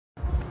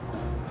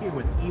here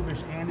with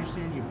Evers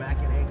Anderson. You're back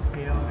at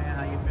XKO, man.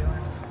 How you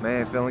feeling?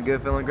 Man, feeling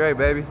good, feeling great,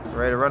 baby.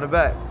 Ready to run it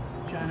back.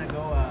 Trying to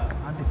go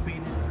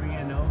undefeated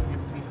 3-0. You'll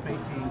be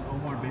facing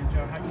Omar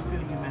Benjar. How you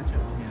feel you match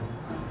up with him?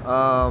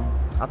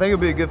 I think it'll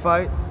be a good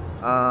fight.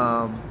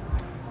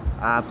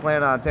 I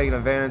plan on taking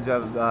advantage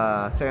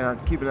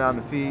of keeping it on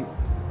the feet,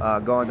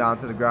 going down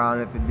to the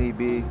ground if it need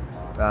be,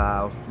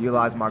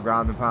 utilize my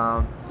ground and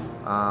pound.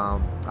 I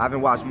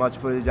haven't watched much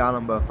footage on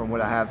him, but from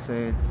what I have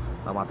seen,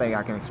 I think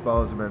I can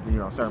expose him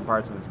in certain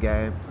parts of his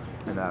game.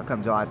 And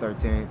come July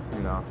 13th,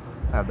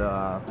 have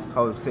the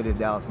whole city of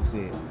Dallas to see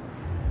it.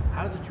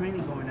 How's the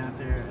training going out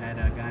there at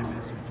Guy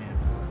Messer's gym?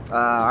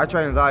 Our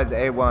training is always the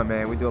A1,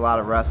 man. We do a lot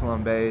of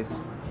wrestling base,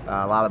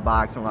 a lot of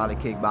boxing, a lot of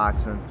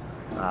kickboxing.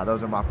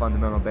 Those are my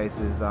fundamental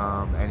bases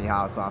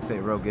anyhow, so I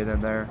fit real good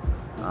in there.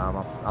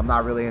 I'm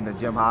not really into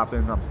gym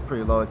hopping. I'm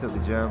pretty loyal to the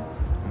gym,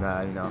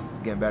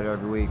 and getting better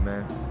every week,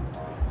 man.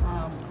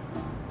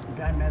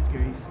 Guy Metzger,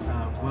 he's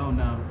well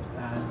known.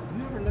 Do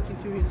you ever look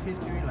into his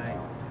history, like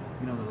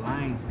the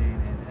Lions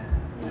Den,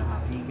 and how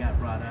he got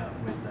brought up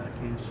with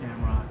Ken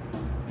Shamrock,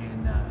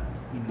 and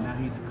now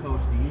he's a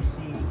coach? Do you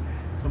see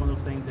some of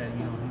those things that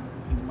he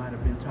might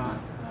have been taught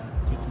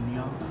teaching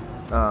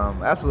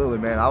young? Absolutely,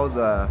 man.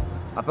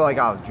 I feel like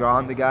I was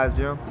drawn to Guy's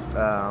gym.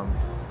 I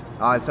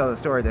always tell the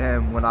story to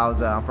him when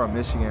I'm from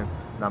Michigan,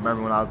 and I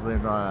remember when I was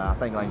in I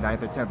think like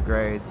 9th or 10th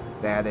grade,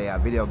 they had a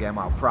video game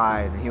on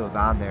Pride, and he was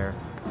on there.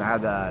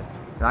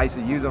 And I used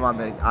to use him on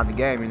the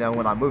game.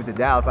 When I moved to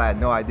Dallas, I had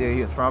no idea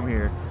he was from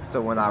here.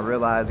 So when I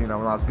realized, when I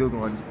was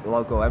Googling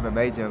local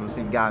MMA gyms and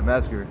seeing Guy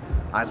Metzger,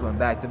 I just went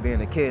back to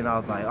being a kid, and I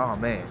was like, oh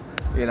man,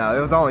 it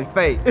was only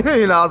fate.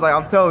 I was like,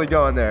 I'm totally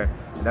going there.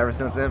 And ever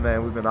since then,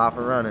 man, we've been off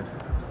and running.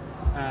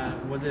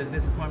 Was it a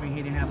disappointment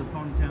he didn't have the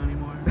ponytail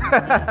anymore?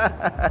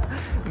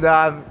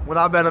 Nah, when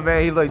I met him,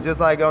 man, he looked just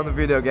like on the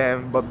video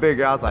game, but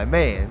bigger. I was like,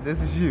 man, this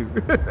is you.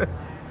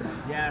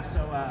 Yeah,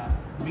 so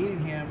meeting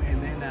him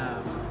and then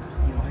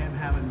him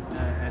having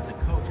as a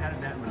coach, how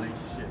did that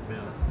relationship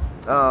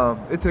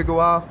build? It took a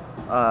while.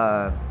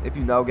 If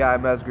you know Guy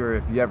Metzger,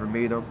 if you ever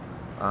meet him,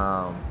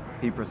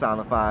 he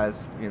personifies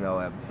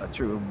a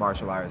true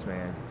martial artist,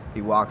 man.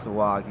 He walks the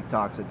walk, he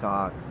talks the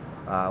talk.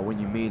 When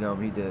you meet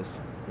him, he just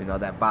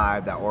that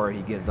vibe, that aura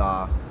he gives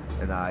off,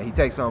 and he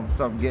takes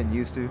some getting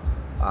used to.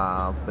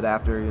 But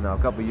after a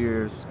couple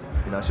years,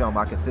 showing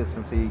my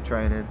consistency,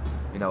 training,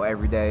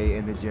 every day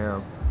in the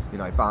gym, he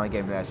finally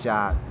gave me that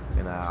shot,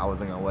 and I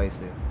wasn't gonna waste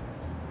it.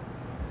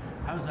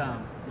 How's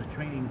the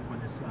training for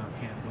this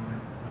camp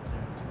going up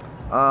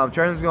there?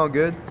 Training's going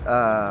good.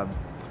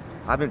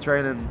 I've been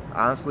training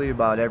honestly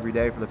about every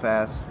day for the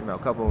past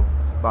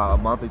about a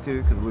month or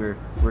two, because we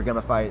were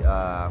gonna fight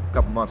a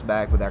couple months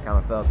back, but that kind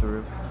of fell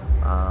through.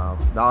 I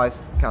always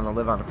kind of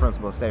live on the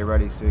principle of stay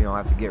ready, so you don't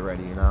have to get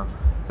ready,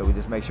 So we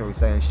just make sure we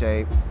stay in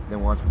shape.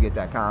 Then once we get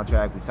that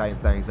contract, we tighten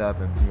things up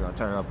and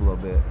turn it up a little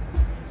bit.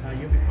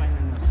 You'll be fighting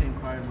on the same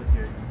card with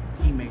your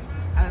teammate.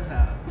 How does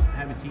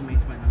having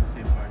teammates fighting on the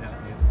same card help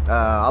you?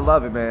 I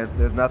love it, man.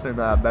 There's nothing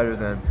better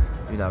than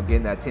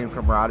getting that team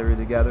camaraderie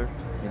together.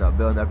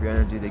 Building up your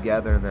energy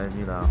together, and then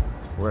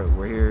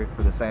we're here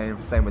for the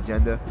same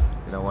agenda.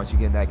 Once you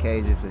get in that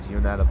cage, it's just you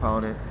and that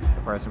opponent,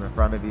 the person in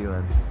front of you,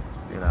 and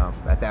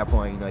at that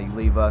point, you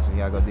leave us and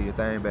you gotta go do your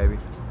thing, baby.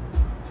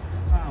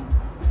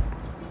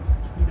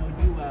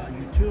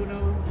 You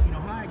 2-0.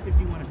 How active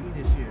do you want to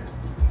be this year?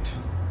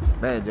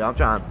 Man, Joe, I'm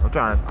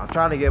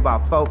trying to get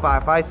about 4 or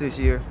 5 fights this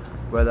year,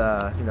 but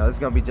it's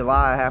gonna be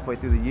July, halfway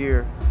through the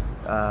year.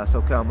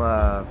 So come,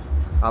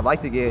 I'd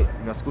like to get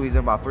squeeze in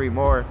about 3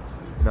 more.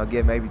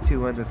 Get maybe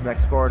 2 in this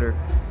next quarter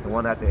and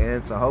 1 at the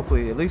end. So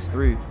hopefully at least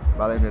 3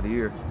 by the end of the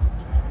year.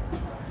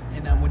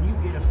 And when you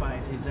get a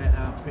fight, is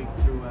that picked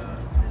through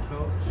your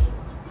coach,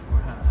 or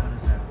how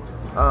does that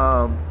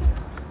work?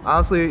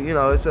 Honestly,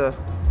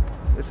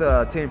 it's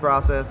a team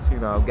process.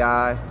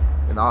 Guy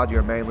and Audrey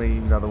are mainly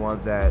the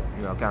ones that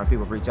kind of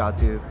people reach out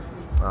to.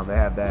 They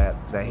have that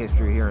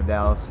history here in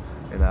Dallas,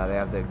 and they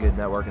have the good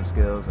networking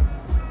skills,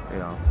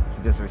 and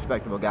just a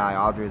respectable guy.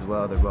 Audrey as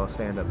well. They're both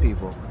stand-up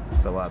people,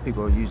 so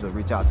people usually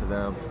reach out to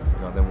them.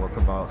 Then we'll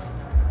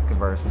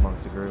converse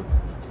amongst the group.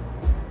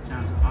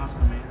 Sounds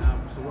awesome, man.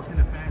 So what can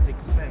the fans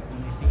expect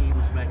when they see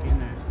Evers back in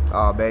there?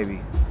 Oh, baby.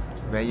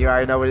 Man, you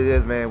already know what it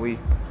is, man. We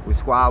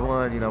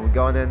squabbling, we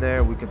going in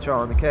there, we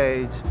controlling the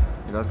cage.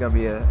 It's gonna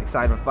be an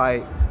exciting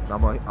fight. And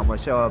I'm gonna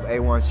show up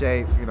A1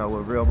 shape,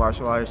 what real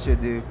martial artists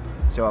should do.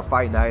 Show up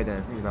fight night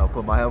and,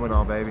 put my helmet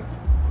on, baby.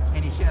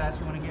 Any shout-outs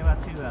you want to give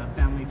out to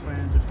family,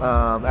 friends, or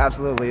sponsors?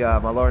 Absolutely.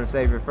 My Lord and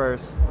Savior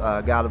first,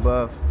 God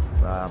above.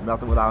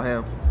 Nothing without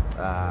him.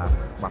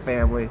 My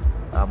family,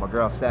 my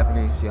girl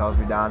Stephanie, she holds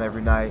me down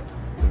every night.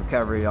 The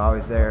recovery,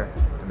 always there.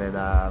 And then,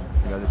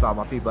 just all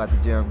my people at the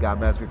gym, Guy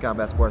Metzger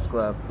Combat Sports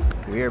Club.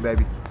 We're here,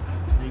 baby.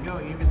 There you go,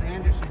 Evers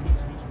Anderson.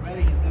 He's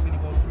ready. He's looking to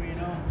go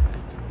 3-0.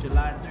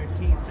 July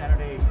 13th,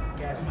 Saturday,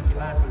 Gas Monkey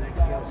Live for the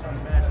XKO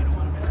Summerbash. You don't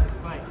want to miss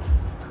this fight.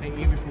 Hey,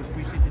 Evers, we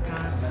appreciate the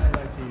time. Best of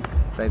luck to you.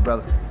 Thanks,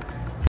 brother.